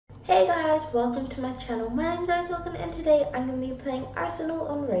Hey guys, welcome to my channel. My name is Isaac and today I'm going to be playing Arsenal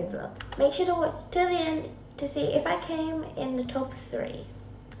on Roblox. Make sure to watch till the end to see if I came in the top 3.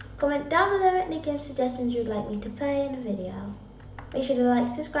 Comment down below any game suggestions you'd like me to play in a video. Make sure to like,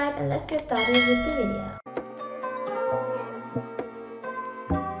 subscribe and let's get started with the video.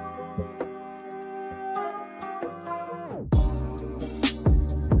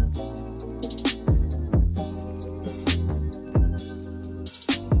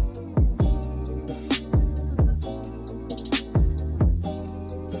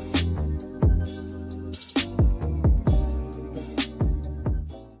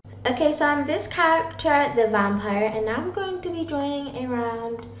 Okay, so I'm this character, the vampire, and I'm going to be joining a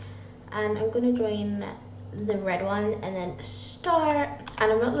round, and I'm going to join the red one and then start.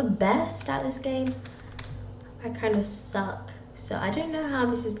 And I'm not the best at this game. I kind of suck, so I don't know how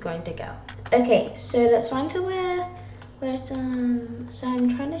this is going to go. Okay, so let's find somewhere where some. So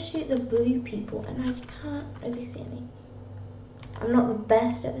I'm trying to shoot the blue people, and I can't really see any. I'm not the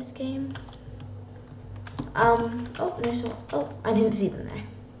best at this game. Oh, no, so oh, I didn't see them there.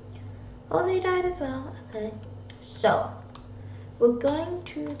 Oh, they died as well. Okay. So, we're going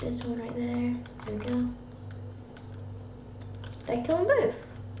to this one right there. There we go. Did I kill them both?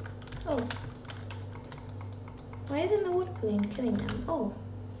 Oh. Why isn't the water balloon killing them? Oh.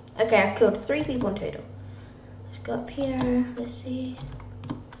 Okay, I killed 3 people in total. Let's go up here. Let's see.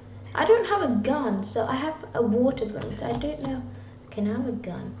 I don't have a gun, so I have a water balloon. So I don't know. Okay, now I have a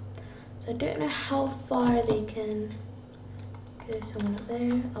gun. So I don't know how far they can... There's someone up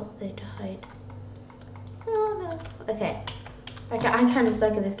there. Oh, they died. Oh no. Okay. I kind of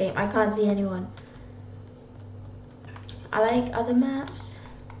suck at this game. I can't see anyone. I like other maps.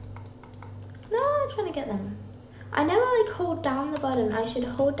 No, I'm trying to get them. I never like hold down the button. I should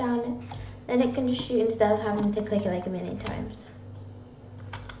hold down it. Then it can just shoot instead of having to click it like a million times.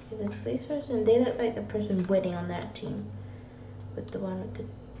 Okay, this police person. They look like the person winning on their team. With the one with the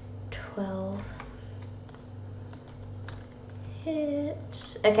 12.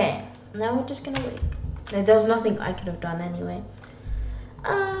 Hits. Okay, now we're just gonna wait. No, there was nothing I could have done anyway.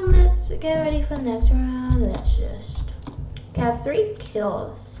 Let's get ready for the next round. Let's just... Okay, I have 3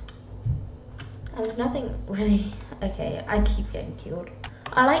 kills. And there's nothing really... Okay, I keep getting killed.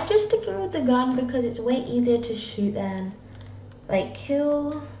 I like just sticking with the gun because it's way easier to shoot than... Like,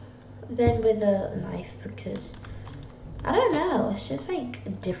 kill than with a knife because... I don't know, it's just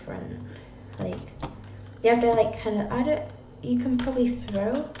like different. Like, you have to like kind of... You can probably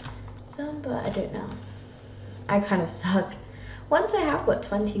throw some, but I don't know. I kind of suck. Once I have got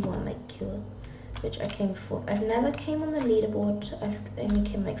 21 like kills, which I came 4th. I've never came on the leaderboard. I've only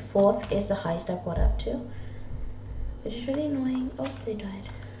came like 4th. It's the highest I've got up to, which is really annoying. Oh, they died.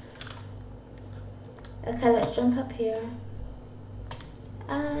 Okay, let's jump up here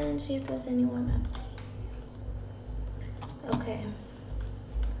and see if there's anyone up. Okay,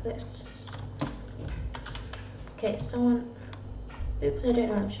 let's. Okay, someone. Oops, I don't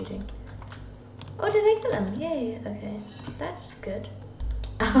know I'm shooting. Oh, did I get them? Yay, okay. That's good.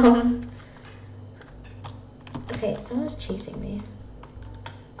 Okay, someone's chasing me.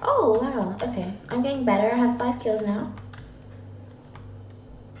 Oh, wow, okay. I'm getting better. I have 5 kills now.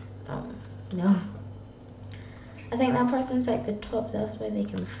 No. I think that person's like the top. That's why they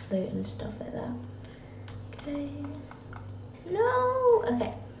can float and stuff like that. Okay. No,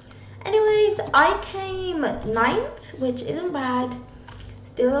 okay. Anyways, I came 9th, which isn't bad.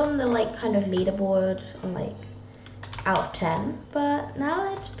 Still on the like kind of leaderboard on like out of 10. But now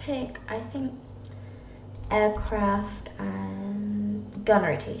let's pick, I think, aircraft and gun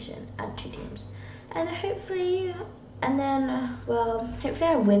rotation and 2 teams. And hopefully, and then, well,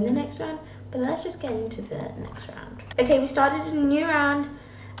 hopefully I win the next round. But let's just get into the next round. Okay, we started a new round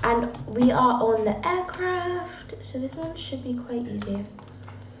and we are on the aircraft. So this one should be quite easy.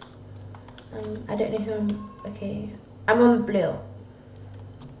 I don't know who I'm... Okay, I'm on blue.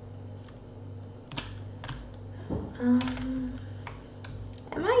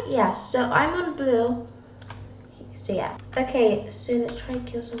 Am I? Yeah, so I'm on blue. So yeah. Okay, so let's try to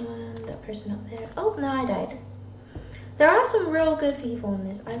kill someone. That person up there. Oh, no, I died. There are some real good people in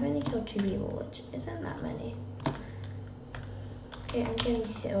this. I've only killed 2 people, which isn't that many. Okay, I'm getting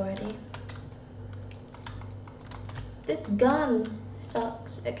hit already. This gun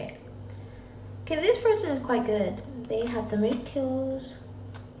sucks. Okay. Okay, this person is quite good. They have the most kills.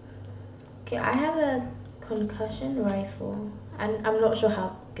 Okay, I have a concussion rifle. And I'm not sure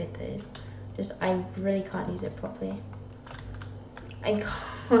how good that is. Just, I really can't use it properly. I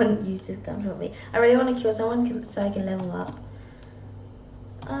can't use this gun properly. I really want to kill someone so I can level up.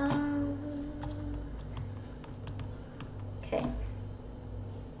 Okay.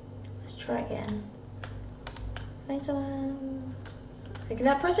 try again. Find someone. Like,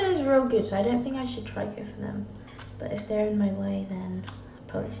 that person is real good, so I don't think I should try go for them. But if they're in my way, then I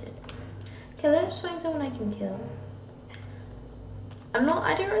probably should. Okay, let's find someone I can kill.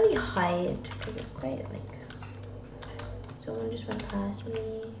 I don't really hide, because it's quite, like, someone just went past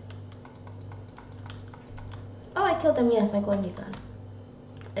me. Oh, I killed them, yes, I got a new gun.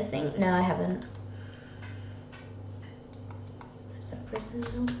 I think, no, I haven't. Is that person?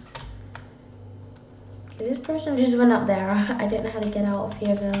 No. Okay, this person just went up there. I don't know how to get out of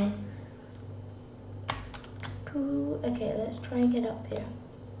here, though. Okay, let's try and get up here.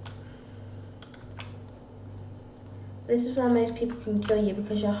 This is where most people can kill you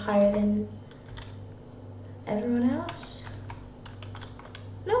because you're higher than everyone else.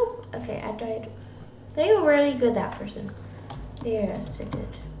 Nope. Okay, I died. They were really good, that person. Yeah, so good.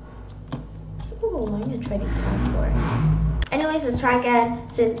 Ooh, I'm gonna try to parkour. Anyways, let's try again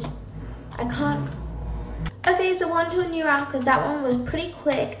since I can't. Okay, so we're on to a new round because that one was pretty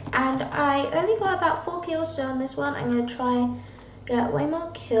quick and I only got about 4 kills. So on this one, I'm gonna try get way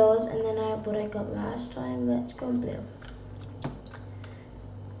more kills and then what I got last time. Let's go blue.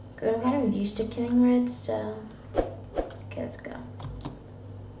 Cause I'm kind of used to killing red, so okay, let's go.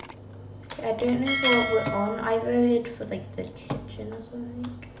 Okay, I don't know what we're on. I voted for like the kitchen or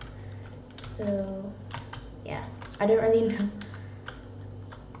something. So yeah, I don't really know.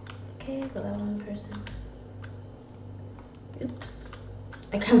 Okay, got that one person. Oops.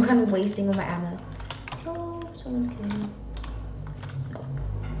 Like, I'm kind of wasting all my ammo. Oh, someone's killing me. Oh.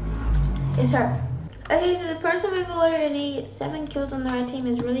 It's her. Okay, so the person with already 7 kills on the red team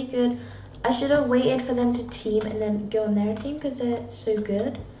is really good. I should have waited for them to team and then go on their team because they're so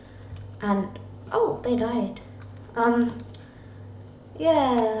good. And, oh, they died.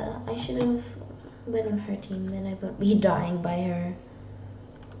 Yeah, I should have been on her team, then I wouldn't be dying by her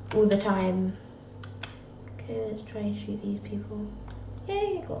all the time. Okay, let's try and shoot these people.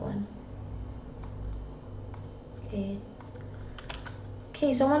 Yay, got one. Okay.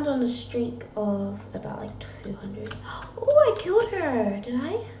 Okay, someone's on the streak of about like 200. Oh, I killed her. Did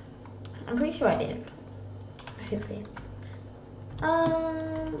I? I'm pretty sure I did. Hopefully.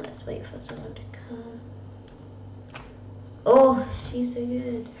 Let's wait for someone to come. Oh, she's so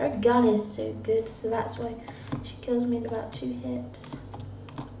good. Her gun is so good, so that's why she kills me in about 2 hits.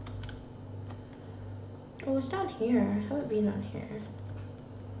 Oh, it's down here. I haven't been on here.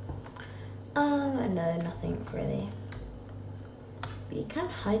 No, nothing really. But you can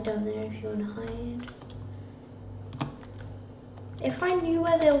hide down there if you want to hide. If I knew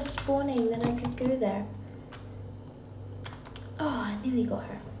where they were spawning, then I could go there. Oh, I nearly got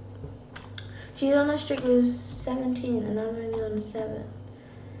her. She's on a streak with 17 and I'm only on 7.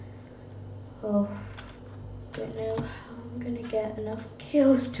 Oh, don't know how I'm gonna get enough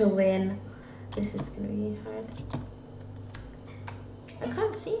kills to win. This is gonna be hard. I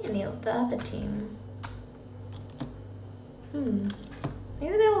can't see any of the other team.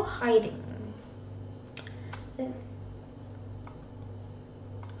 Maybe they were hiding.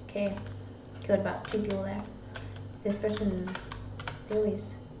 Okay, killed about 2 people there. This person, they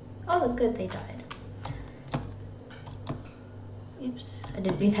always, oh, look good, they died. Oops, I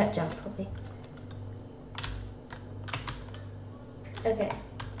didn't do that jump properly. Okay.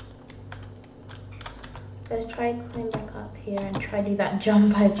 Let's try climb back up here and try do that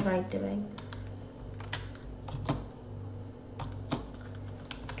jump I tried doing.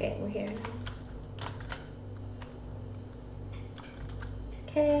 Okay, we're here now.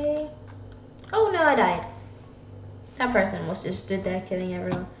 Okay. Oh no, I died. That person was just stood there killing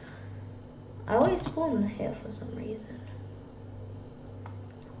everyone. I always spawn here for some reason.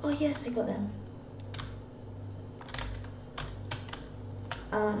 Oh yes, I got them.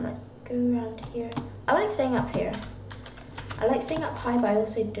 Let's go around here. I like staying up here. I like staying up high, but I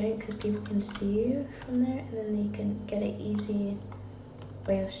also don't because people can see you from there and then they can get an easy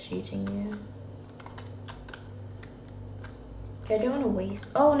way of shooting you. Okay, I don't want to waste.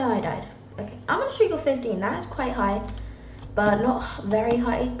 Oh no, I died. Okay, I'm on a streak of 15. That is quite high, but not very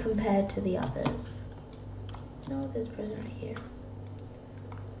high compared to the others. No, there's a person right here.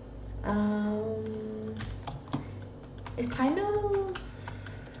 It's kind of,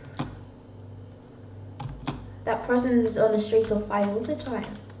 that person is on a streak of 5 all the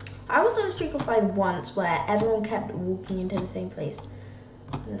time. I was on a streak of 5 once where everyone kept walking into the same place.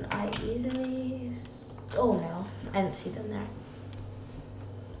 And then I easily, oh no, I didn't see them there.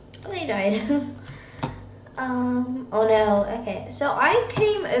 Oh, they died. Oh no, okay. So I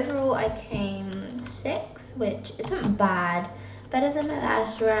came overall, 6th, which isn't bad. Better than my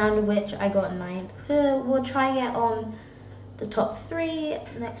last round, which I got 9th. So we'll try get on the top 3.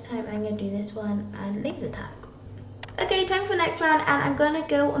 Next time I'm gonna do this one and laser tag. Okay, time for next round, and I'm gonna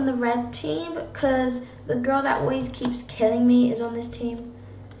go on the red team because the girl that always keeps killing me is on this team.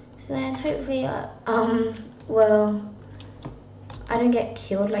 So then hopefully, well, I don't get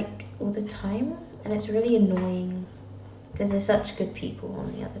killed like all the time, and it's really annoying because there's such good people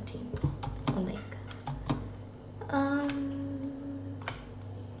on the other team.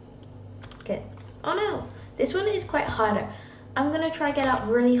 Good. Oh no, this one is quite harder. I'm gonna try get up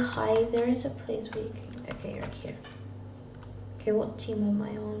really high. There is a place where you can, okay, right here. Okay, what team am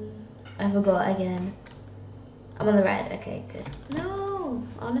I on? I forgot again. I'm on the red, okay, good. No,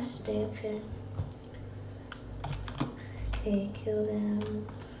 I wanna stay up here. Okay, kill them.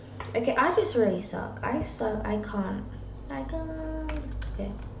 Okay, I just really suck. I suck, I can't.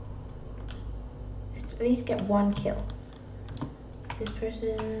 Okay. Let's at least get 1 kill. This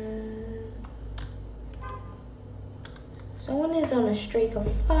person. Someone is on a streak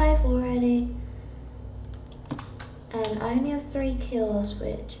of 5 already. And I only have 3 kills,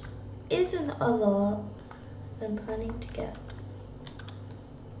 which isn't a lot. So I'm planning to get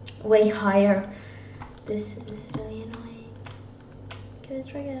way higher. This is really annoying. Okay, let's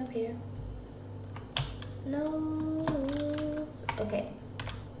try to get up here. No. Okay.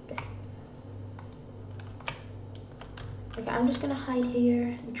 Okay, I'm just gonna hide here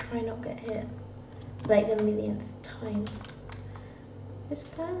and try not get hit like the millionth time. It's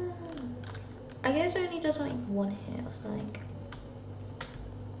kind of, I guess it only does like 1 hit or something.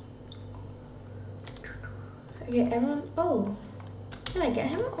 Okay, everyone, oh, can I get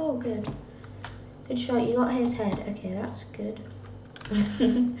him? Oh, good. Good shot, you got his head. Okay, that's good.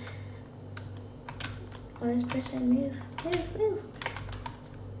 Oh, this person, move.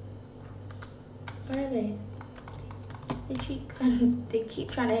 Where are they? They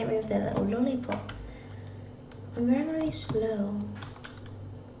keep trying to hit me with their little lollipop. I'm going really slow.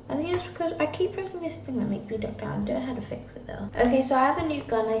 I think it's because I keep pressing this thing that makes me duck down. I don't know how to fix it though. Okay, so I have a new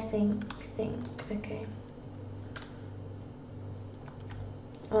gun, I think. Okay.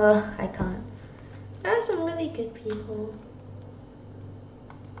 Oh, I can't. There are some really good people.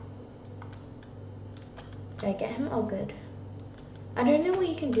 Did I get him? Oh, good. I don't know what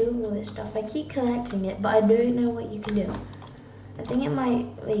you can do with all this stuff. I keep collecting it, but I don't know what you can do. I think it might,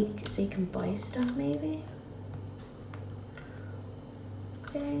 like, so you can buy stuff maybe.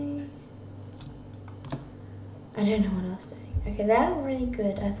 Okay. I don't know what else doing. Okay, they're really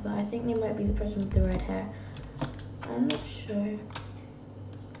good as well. I think they might be the person with the red hair. I'm not sure.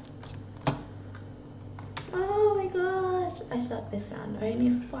 Oh my gosh, I suck this round. I only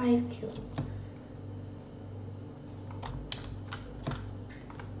have 5 kills.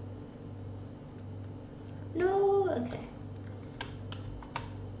 No, okay.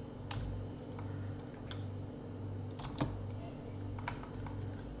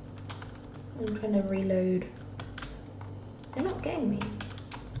 I'm trying to reload. They're not getting me.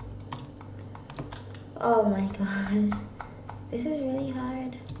 Oh my gosh. This is really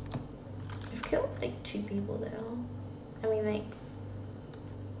hard. I've killed like 2 people though. I mean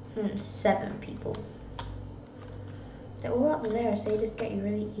like 7 people. They're all up there, so they just get you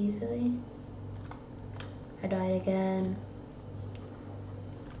really easily. I died again.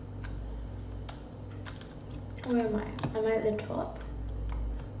 Where am I? Am I at the top?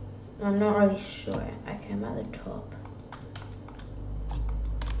 I'm not really sure. Okay, I'm at the top.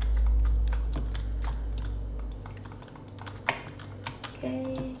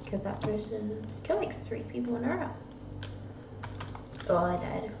 Okay, kill that person. Kill like 3 people in a row. Oh, I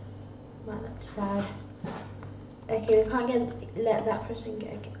died. Wow, that's sad. Okay, we can't let that person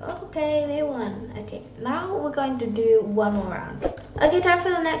get. Okay, they won. Okay, now we're going to do 1 more round. Okay, time for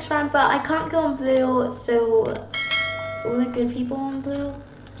the next round, but I can't go on blue, so all the good people on blue,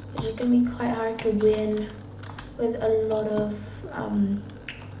 which is gonna be quite hard to win with a lot of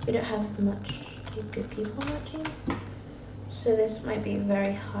we don't have much good people on our team, so this might be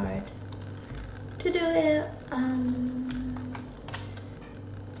very hard to do it.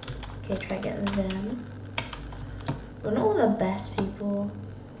 Okay, try getting them. We're not all the best people.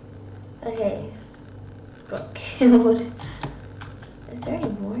 Okay, got killed. It's very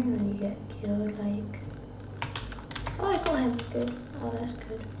boring when you get killed, like. Oh, I got him, good. Oh, that's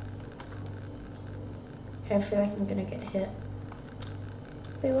good. Okay, I feel like I'm gonna get hit.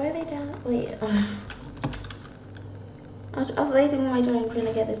 Wait, why are they down? Wait, I was waiting my turn trying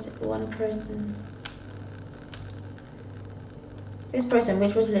to get this one person. This person,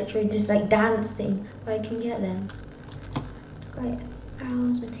 which was literally just like dancing, but I can get them. Like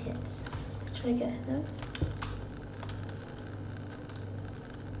 1,000 hits. Let's try to get them.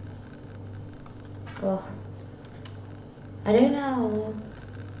 Oh. I don't know.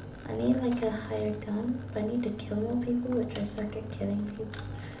 I need like a higher gun, but I need to kill more people, which I suck at killing people.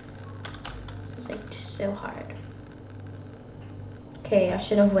 So it's like just so hard. Okay, I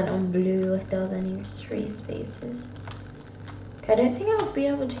should have went on blue if there was only 3 spaces. Okay, I don't think I'll be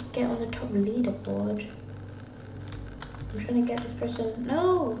able to get on the top leaderboard. I'm trying to get this person.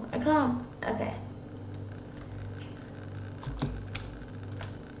 No, I can't. Okay.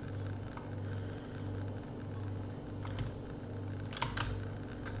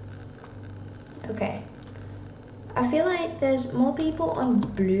 Okay. I feel like there's more people on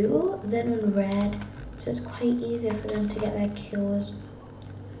blue than on red, so it's quite easier for them to get their kills.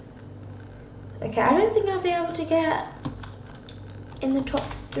 Okay, I don't think I'll be able to get in the top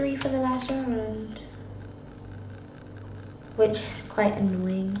 3 for the last round, which is quite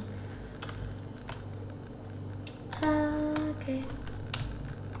annoying. Okay.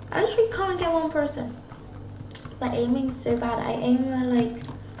 I actually can't get one person. My aiming is so bad. I aim like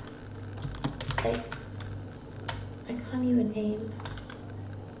I can't even aim.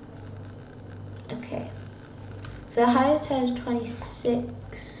 Okay. So the highest has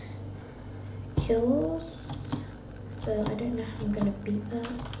 26 kills. So I don't know how I'm gonna beat that.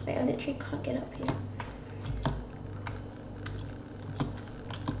 Wait, I literally can't get up here.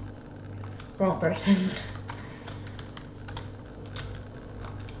 Wrong person.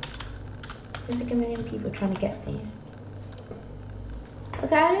 There's like a million people trying to get me.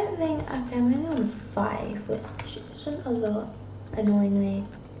 Okay, I don't think, okay, I'm only on 5, which isn't a lot, annoyingly.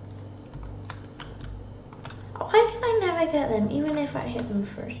 Why can I never get them, even if I hit them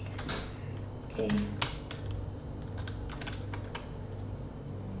first? Okay.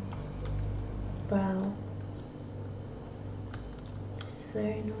 Wow. It's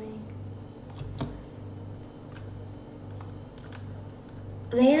very annoying.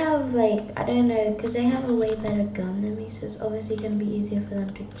 They have like, I don't know, because they have a way better gun than me, so it's obviously going to be easier for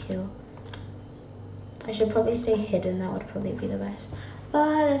them to kill. I should probably stay hidden, that would probably be the best.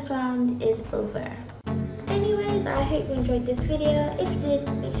 But this round is over. Anyways, I hope you enjoyed this video. If you did,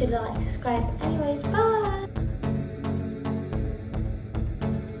 make sure to like, subscribe. Anyways, bye!